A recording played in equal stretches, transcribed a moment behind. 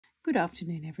Good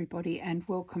afternoon, everybody, and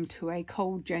welcome to a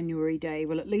cold January day.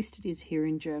 Well, at least it is here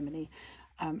in Germany.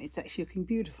 It's actually looking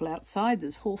beautiful outside.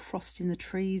 There's hoarfrost in the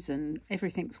trees and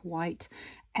everything's white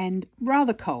and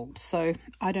rather cold. So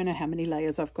I don't know how many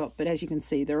layers I've got, but as you can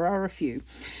see, there are a few.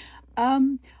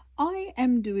 I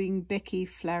am doing Becky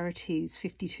Flaherty's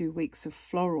 52 weeks of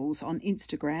florals on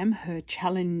Instagram, her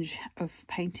challenge of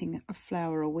painting a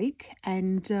flower a week.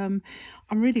 And I'm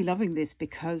really loving this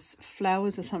because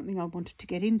flowers are something I wanted to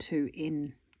get into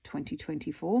in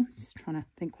 2024. Just trying to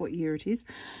think what year it is.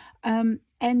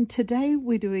 And today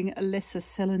we're doing a lesser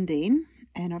Celandine.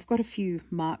 And I've got a few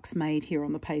marks made here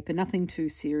on the paper, nothing too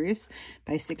serious.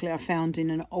 Basically, I found in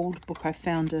an old book, I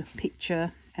found a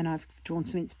picture and I've drawn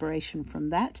some inspiration from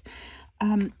that.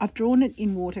 I've drawn it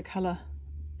in watercolour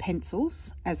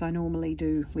pencils, as I normally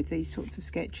do with these sorts of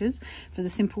sketches, for the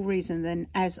simple reason then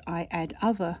as I add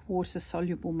other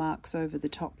water-soluble marks over the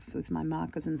top with my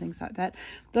markers and things like that,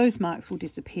 those marks will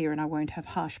disappear and I won't have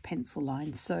harsh pencil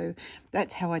lines. So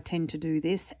that's how I tend to do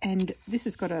this. And this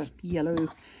has got a yellow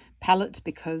palette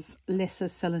because lesser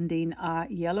Celandine are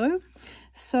yellow.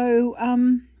 So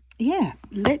yeah,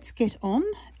 let's get on.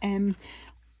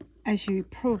 As you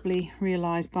probably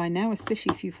realise by now,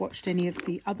 especially if you've watched any of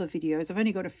the other videos, I've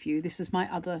only got a few. This is my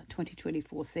other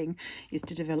 2024 thing, is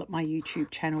to develop my YouTube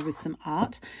channel with some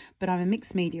art. But I'm a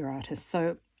mixed media artist,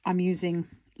 so I'm using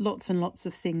lots and lots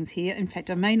of things here. In fact,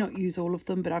 I may not use all of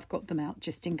them, but I've got them out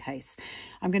just in case.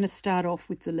 I'm going to start off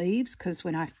with the leaves because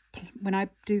when I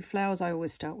do flowers, I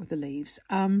always start with the leaves.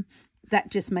 That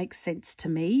just makes sense to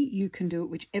me. You can do it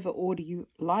whichever order you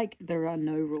like. There are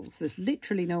no rules. There's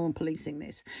literally no one policing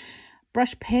this.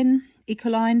 Brush pen,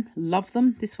 Ecoline, love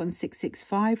them. This one's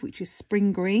 665, which is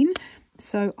spring green.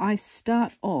 So I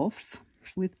start off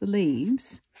with the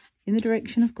leaves in the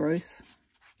direction of growth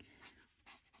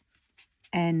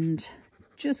and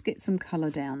just get some colour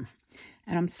down.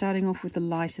 And I'm starting off with the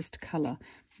lightest colour.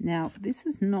 Now, this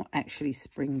is not actually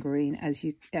spring green as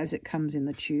it comes in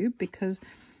the tube, because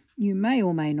you may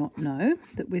or may not know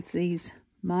that with these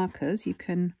markers you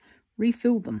can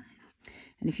refill them.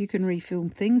 And if you can refill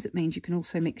things, it means you can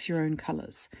also mix your own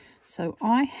colours. So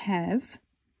I have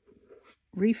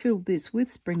refilled this with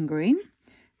spring green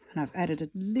and I've added a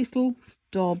little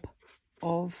drop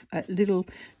of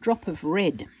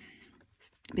red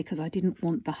because I didn't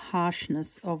want the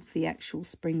harshness of the actual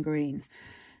spring green.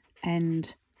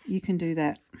 And you can do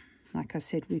that, like I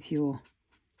said, with your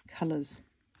colours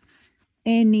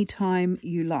anytime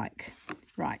you like.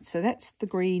 Right, so that's the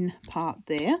green part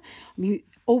there. You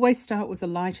always start with the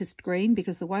lightest green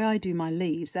because the way I do my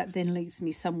leaves, that then leaves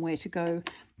me somewhere to go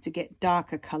to get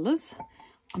darker colours.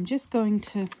 I'm just going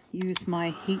to use my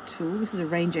heat tool. This is a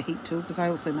Ranger heat tool because I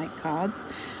also make cards.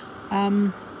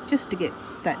 Just to get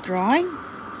that dry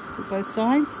to both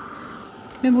sides.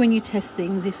 Remember, when you test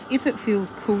things, if it feels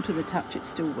cool to the touch, it's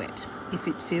still wet. If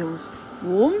it feels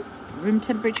warm, room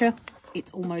temperature,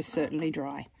 it's almost certainly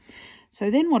dry. So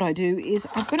then what I do is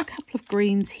I've got a couple of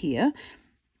greens here.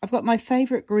 I've got my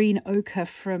favourite green ochre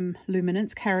from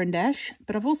Luminance, Carandash,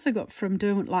 but I've also got from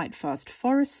Derwent Lightfast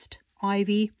Forest,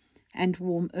 Ivy and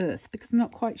Warm Earth, because I'm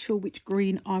not quite sure which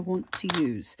green I want to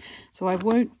use. So I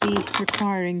won't be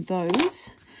requiring those.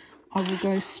 I will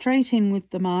go straight in with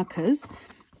the markers,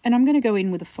 and I'm going to go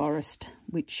in with a forest,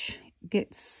 which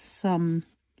gets some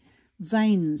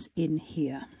veins in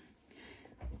here.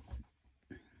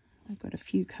 I've got a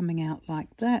few coming out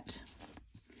like that,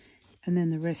 and then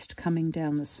the rest coming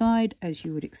down the side as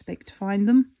you would expect to find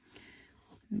them.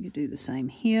 I'm going to do the same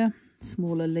here,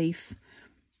 smaller leaf.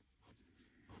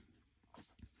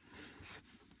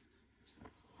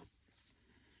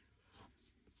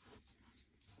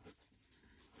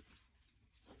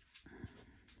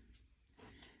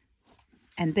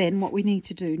 And then what we need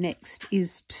to do next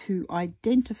is to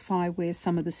identify where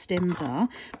some of the stems are.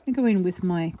 I'm going to go in with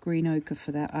my green ochre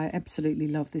for that. I absolutely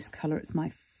love this colour. It's my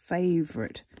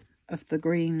favourite of the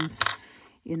greens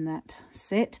in that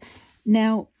set.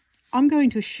 Now, I'm going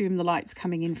to assume the light's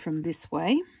coming in from this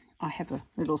way. I have a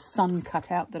little sun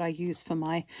cut out that I use for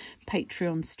my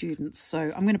Patreon students.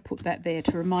 So I'm going to put that there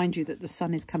to remind you that the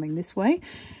sun is coming this way.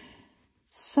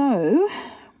 So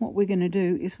what we're going to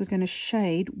do is we're going to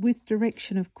shade with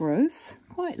direction of growth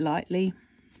quite lightly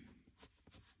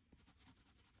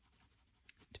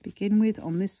to begin with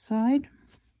on this side.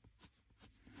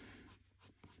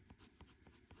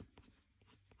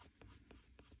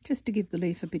 Just to give the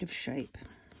leaf a bit of shape.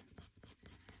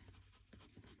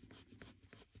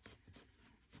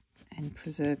 And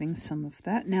preserving some of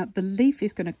that. Now the leaf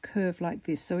is going to curve like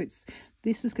this, so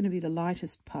this is going to be the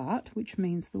lightest part, which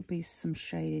means there'll be some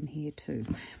shade in here too.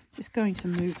 Just going to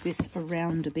move this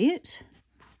around a bit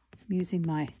I'm using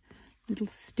my little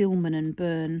Stillman and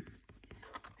Burn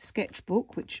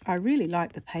sketchbook, which I really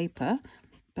like the paper,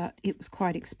 but it was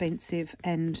quite expensive,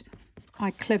 and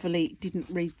I cleverly didn't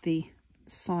read the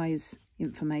size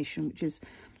information, which is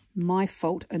my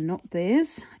fault and not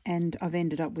theirs, and I've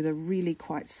ended up with a really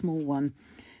quite small one.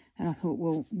 And I thought,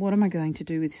 well, what am I going to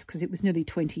do with this? Because it was nearly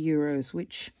 20 euros,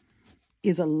 which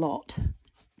is a lot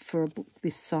for a book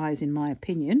this size, in my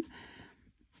opinion.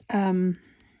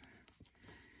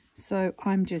 So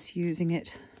I'm just using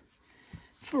it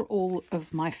for all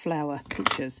of my flower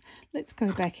pictures. Let's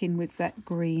go back in with that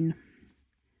green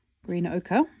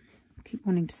ochre. I keep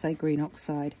wanting to say green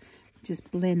oxide.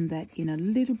 Just blend that in a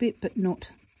little bit, but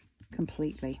not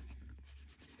completely.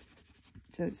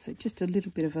 So just a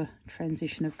little bit of a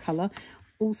transition of colour.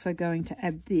 Also going to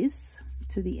add this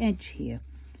to the edge here,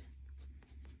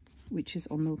 which is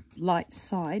on the light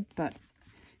side, but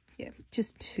yeah,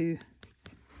 just to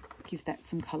give that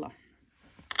some colour.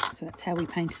 So that's how we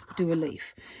do a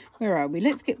leaf. Where are we?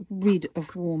 Let's get rid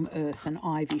of warm earth and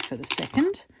ivy for the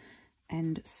second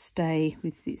and stay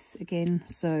with this again.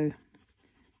 So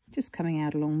just coming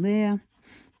out along there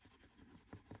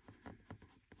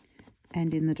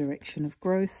and in the direction of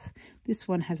growth. This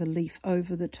one has a leaf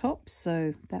over the top,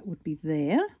 so that would be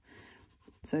there.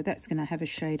 So that's going to have a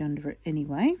shade under it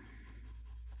anyway,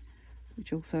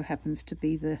 which also happens to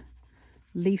be the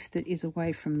leaf that is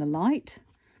away from the light.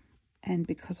 And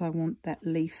because I want that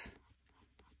leaf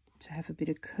to have a bit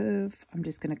of curve, I'm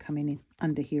just going to come in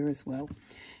under here as well.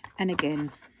 And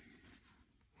again,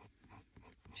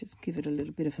 just give it a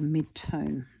little bit of a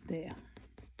mid-tone there.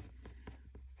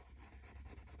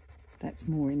 That's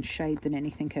more in shade than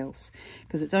anything else,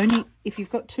 because it's only if you've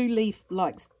got two leaf,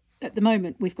 like at the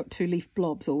moment we've got two leaf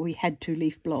blobs, or we had two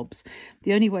leaf blobs.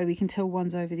 The only way we can tell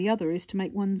one's over the other is to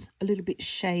make one's a little bit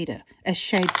shadier.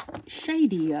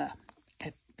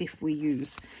 If we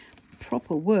use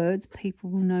proper words,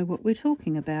 people will know what we're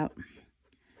talking about.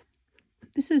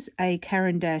 This is a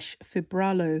Caran d'Ache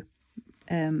Fibralo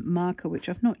marker, which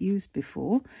I've not used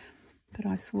before, but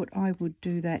I thought I would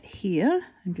do that here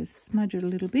and just smudge it a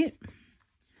little bit,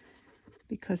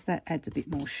 because that adds a bit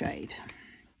more shade.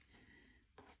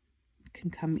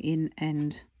 Can come in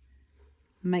and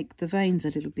make the veins a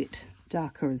little bit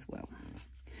darker as well.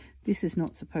 This is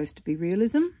not supposed to be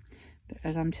realism, but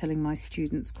as I'm telling my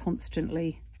students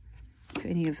constantly, if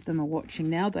any of them are watching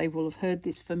now, they will have heard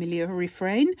this familiar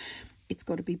refrain. It's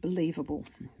got to be believable.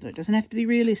 So it doesn't have to be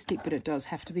realistic, but it does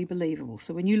have to be believable.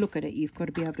 So when you look at it, you've got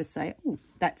to be able to say, oh,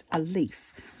 that's a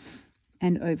leaf.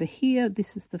 And over here,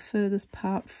 this is the furthest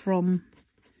part from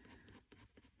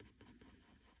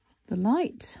the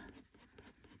light.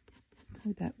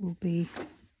 So that will be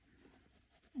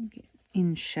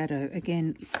in shadow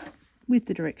again with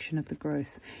the direction of the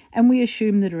growth. And we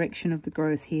assume the direction of the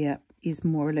growth here is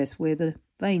more or less where the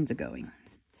veins are going.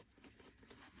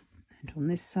 And on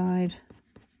this side,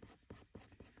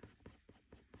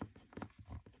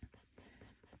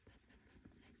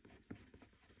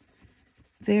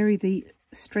 vary the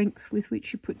strength with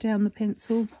which you put down the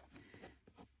pencil.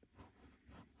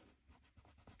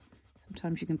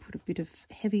 Sometimes you can put a bit of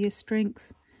heavier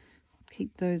strength,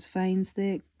 keep those veins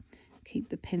there, keep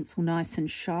the pencil nice and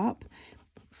sharp.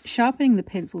 Sharpening the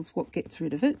pencil is what gets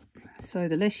rid of it, so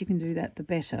the less you can do that, the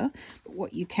better. But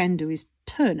what you can do is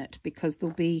turn it, because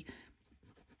there'll be,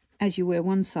 as you wear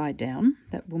one side down,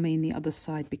 that will mean the other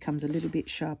side becomes a little bit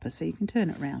sharper, so you can turn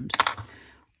it round.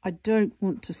 I don't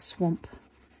want to swamp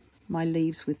my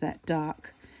leaves with that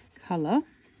dark colour,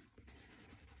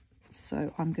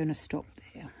 so I'm going to stop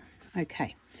there.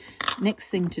 Okay, next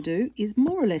thing to do is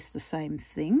more or less the same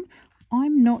thing.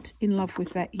 I'm not in love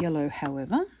with that yellow,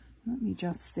 however. Let me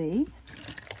just see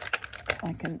if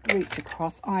I can reach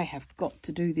across. I have got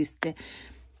to do this.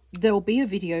 There'll be a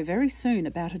video very soon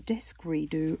about a desk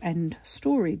redo and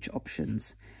storage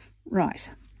options. Right,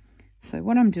 so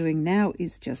what I'm doing now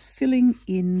is just filling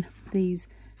in these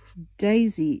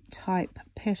daisy type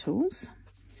petals.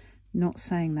 Not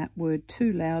saying that word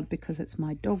too loud because it's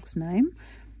my dog's name,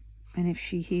 and if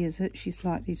she hears it, she's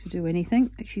likely to do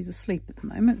anything. She's asleep at the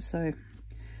moment, so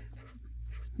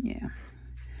yeah,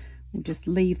 we'll just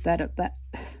leave that at that.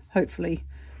 Hopefully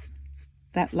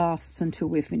that lasts until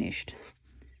we're finished.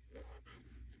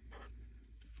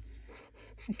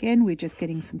 Again, we're just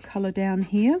getting some colour down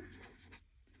here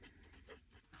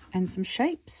and some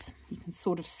shapes. You can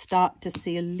sort of start to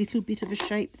see a little bit of a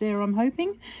shape there, I'm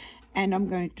hoping, and I'm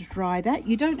going to dry that.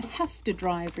 You don't have to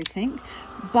dry everything,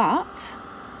 but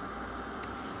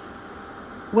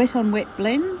wet on wet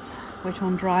blends wet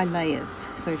on dry layers.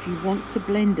 So if you want to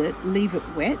blend it, leave it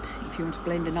wet. If you want to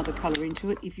blend another colour into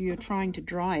it, if you're trying to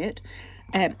dry it,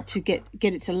 to get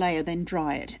it to layer, then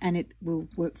dry it, and it will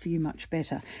work for you much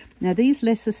better. Now these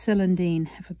lesser Celandine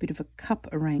have a bit of a cup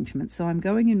arrangement, so I'm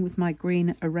going in with my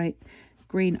green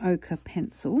ochre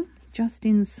pencil just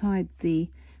inside the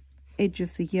edge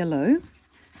of the yellow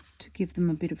to give them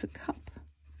a bit of a cupped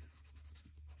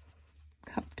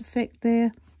effect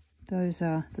there. Those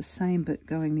are the same but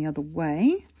going the other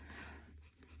way.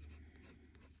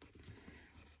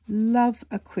 Love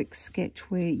a quick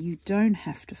sketch where you don't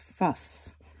have to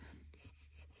fuss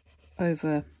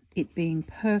over it being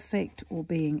perfect or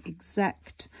being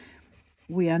exact.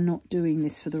 We are not doing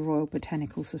this for the Royal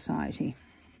Botanical Society.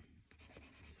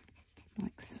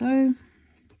 Like so.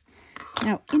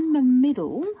 Now in the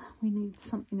middle we need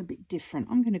something a bit different.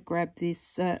 I'm going to grab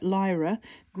this Lyra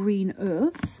Green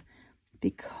Earth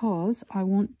because I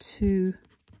want to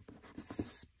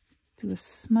do a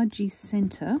smudgy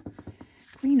centre.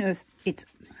 Green Earth,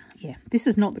 this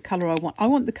is not the colour I want. I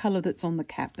want the colour that's on the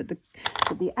cap, but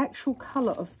the actual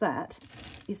colour of that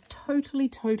is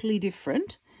totally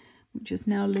different, which is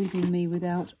now leaving me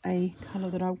without a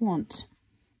colour that I want.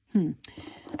 Let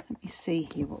me see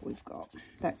here what we've got.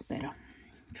 That's better.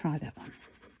 Try that one.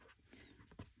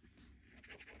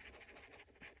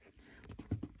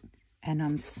 And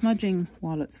I'm smudging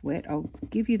while it's wet. I'll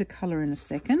give you the colour in a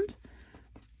second.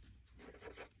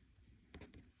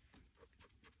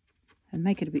 And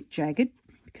make it a bit jagged,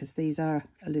 because these are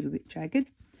a little bit jagged.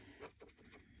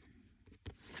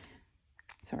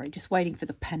 Sorry, just waiting for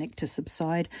the panic to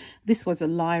subside. This was a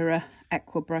Lyra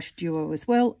Aqua Brush Duo as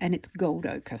well, and it's gold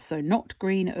ochre, so not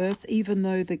green earth. Even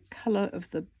though the colour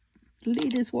of the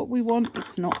lid is what we want,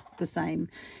 it's not the same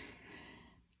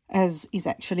as is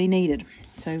actually needed.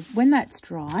 So when that's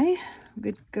dry, I'm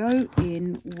going to go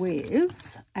in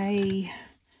with a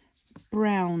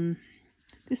brown.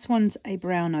 This one's a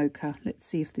brown ochre. Let's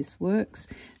see if this works.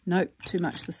 Nope, too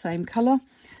much the same colour.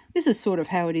 This is sort of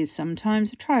how it is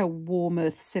sometimes. Try a warm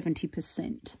earth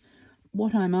 70%.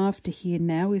 What I'm after here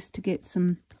now is to get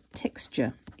some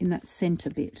texture in that centre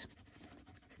bit.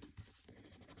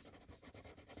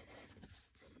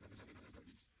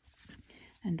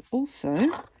 And also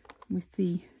with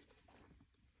the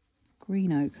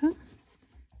green ochre,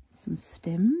 some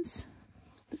stems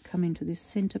that come into this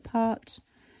centre part.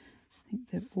 I think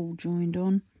they're all joined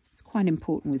on. It's quite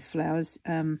important with flowers,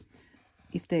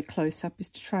 if they're close up, is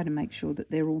to try to make sure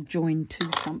that they're all joined to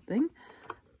something.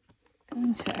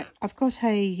 I've got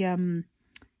a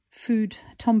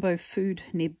Tombow food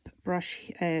nib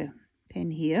brush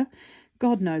pen here.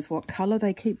 God knows what colour.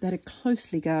 They keep that a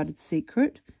closely guarded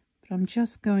secret. But I'm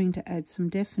just going to add some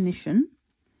definition.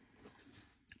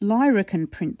 Lyra can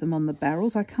print them on the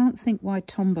barrels. I can't think why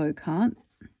Tombow can't.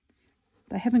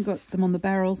 They haven't got them on the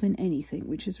barrels in anything,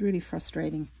 which is really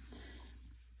frustrating.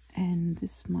 And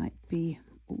this might be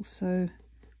also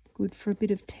good for a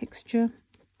bit of texture,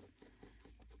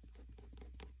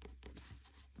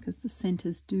 because the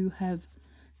centres do have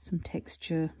some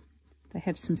texture. They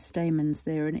have some stamens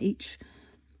there, and each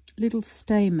little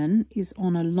stamen is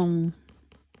on a long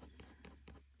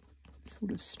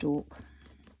sort of stalk.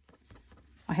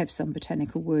 I have some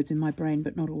botanical words in my brain,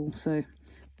 but not all, so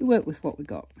we work with what we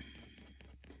got.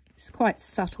 It's quite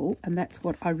subtle, and that's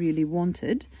what I really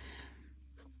wanted.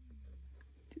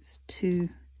 Just to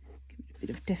give it a bit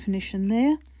of definition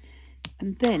there.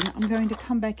 And then I'm going to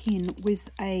come back in with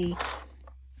a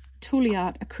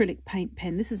Toolie acrylic paint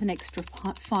pen. This is an extra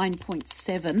fine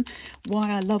 0.7.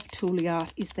 Why I love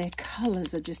Toolie is their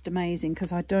colours are just amazing,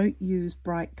 because I don't use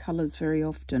bright colours very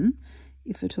often,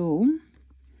 if at all.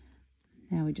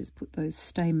 Now we just put those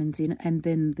stamens in, and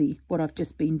then what I've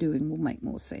just been doing will make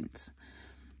more sense.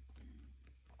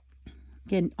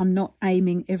 Again, I'm not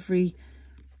aiming every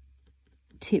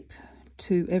tip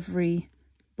to every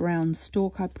brown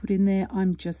stalk I put in there.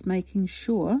 I'm just making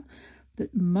sure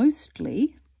that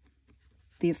mostly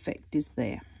the effect is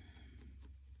there.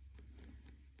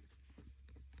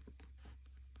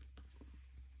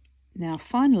 Now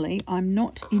finally, I'm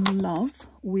not in love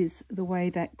with the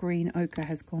way that green ochre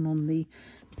has gone on the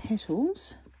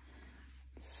petals,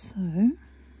 so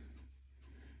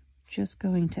just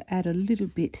going to add a little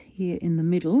bit here in the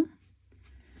middle.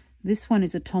 This one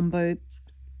is a Tombow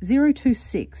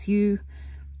 026. You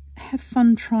have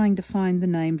fun trying to find the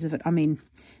names of it. I mean,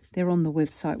 they're on the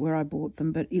website where I bought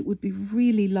them, but it would be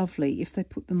really lovely if they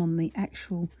put them on the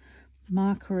actual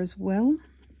marker as well.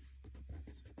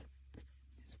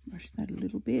 Let's brush that a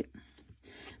little bit.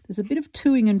 There's a bit of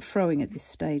toing and froing at this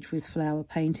stage with flower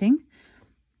painting,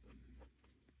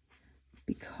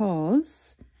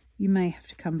 because you may have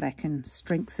to come back and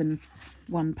strengthen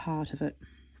one part of it.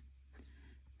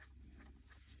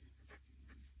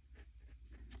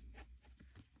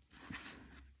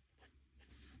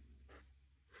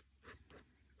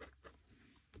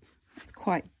 It's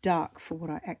quite dark for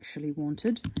what I actually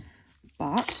wanted,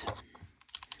 but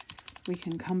we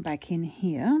can come back in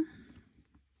here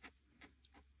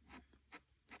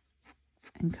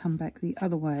and come back the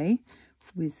other way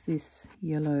with this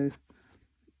yellow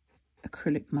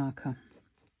acrylic marker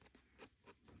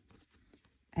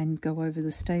and go over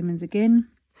the stamens again.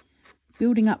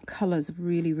 Building up colours is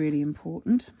really, really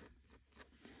important,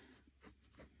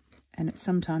 and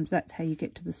sometimes that's how you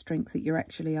get to the strength that you're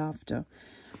actually after.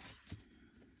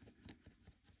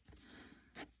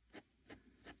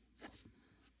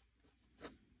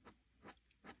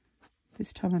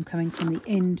 This time I'm coming from the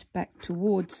end back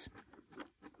towards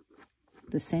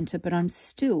the centre, but I'm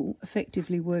still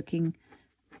effectively working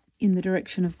in the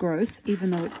direction of growth,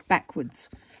 even though it's backwards.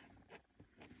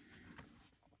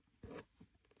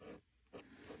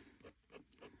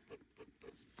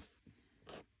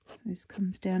 So this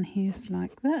comes down here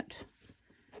like that.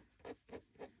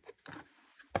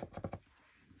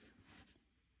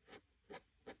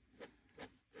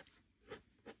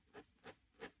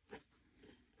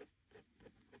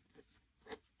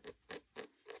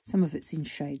 Some of it's in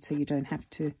shade, so you don't have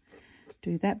to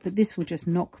do that, but this will just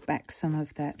knock back some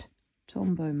of that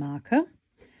Tombow marker,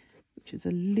 which is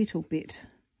a little bit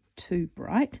too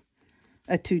bright,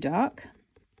 too dark,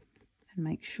 and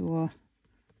make sure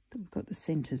that we've got the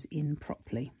centres in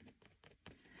properly.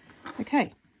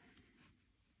 Okay.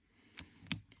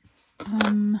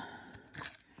 I'm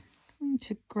going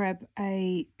to grab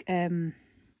a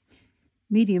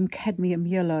medium cadmium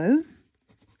yellow.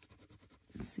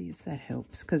 See if that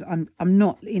helps, because I'm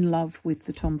not in love with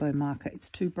the Tombow marker. It's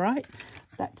too bright.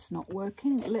 That's not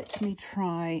working. Let me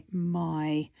try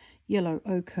my yellow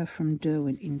ochre from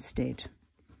Derwent instead,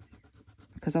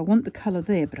 because I want the colour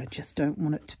there, but I just don't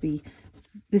want it to be,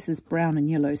 this is brown and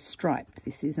yellow striped,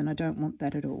 this is, and I don't want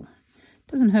that at all.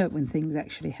 It doesn't hurt when things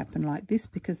actually happen like this,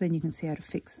 because then you can see how to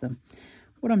fix them.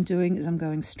 What I'm doing is I'm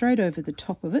going straight over the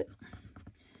top of it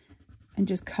and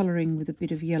just colouring with a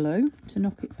bit of yellow to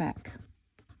knock it back,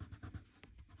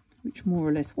 which more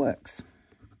or less works.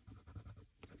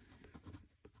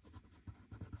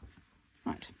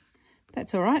 Right,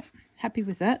 that's all right. Happy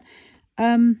with that.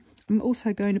 I'm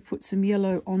also going to put some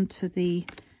yellow onto the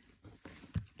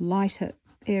lighter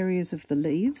areas of the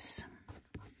leaves.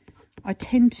 I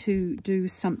tend to do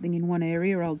something in one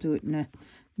area, I'll do it in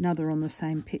another on the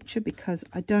same picture, because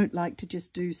I don't like to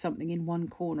just do something in one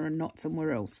corner and not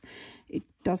somewhere else. It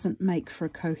doesn't make for a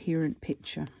coherent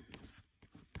picture.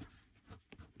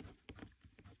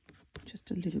 Just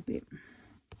a little bit.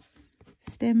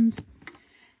 Stems,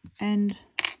 and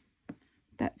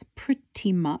that's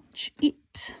pretty much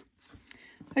it.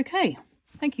 Okay,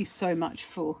 thank you so much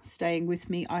for staying with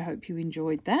me. I hope you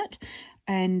enjoyed that.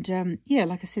 And yeah,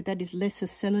 like I said, that is Lesser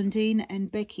Celandine, and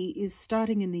Becky is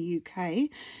starting in the UK.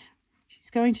 She's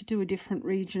going to do a different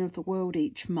region of the world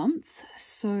each month.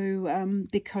 So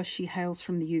because she hails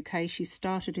from the UK, she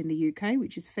started in the UK,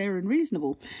 which is fair and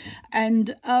reasonable.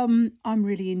 And I'm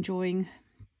really enjoying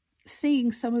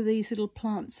seeing some of these little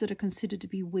plants that are considered to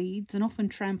be weeds and often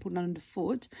trampled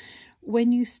underfoot.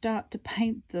 When you start to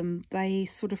paint them, they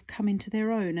sort of come into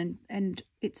their own, and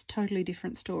it's totally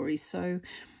different stories. So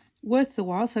worth the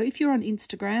while. So if you're on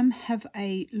Instagram, have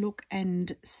a look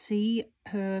and see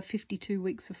her 52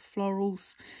 weeks of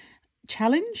florals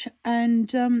challenge.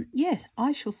 And yes,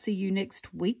 I shall see you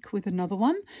next week with another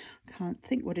one. Can't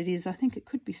think what it is. I think it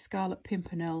could be Scarlet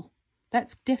Pimpernel.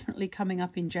 That's definitely coming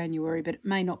up in January, but it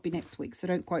may not be next week, so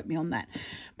don't quote me on that.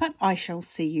 But I shall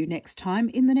see you next time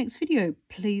in the next video.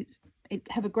 Please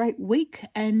have a great week,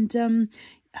 and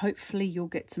hopefully you'll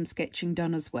get some sketching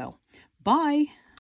done as well. Bye.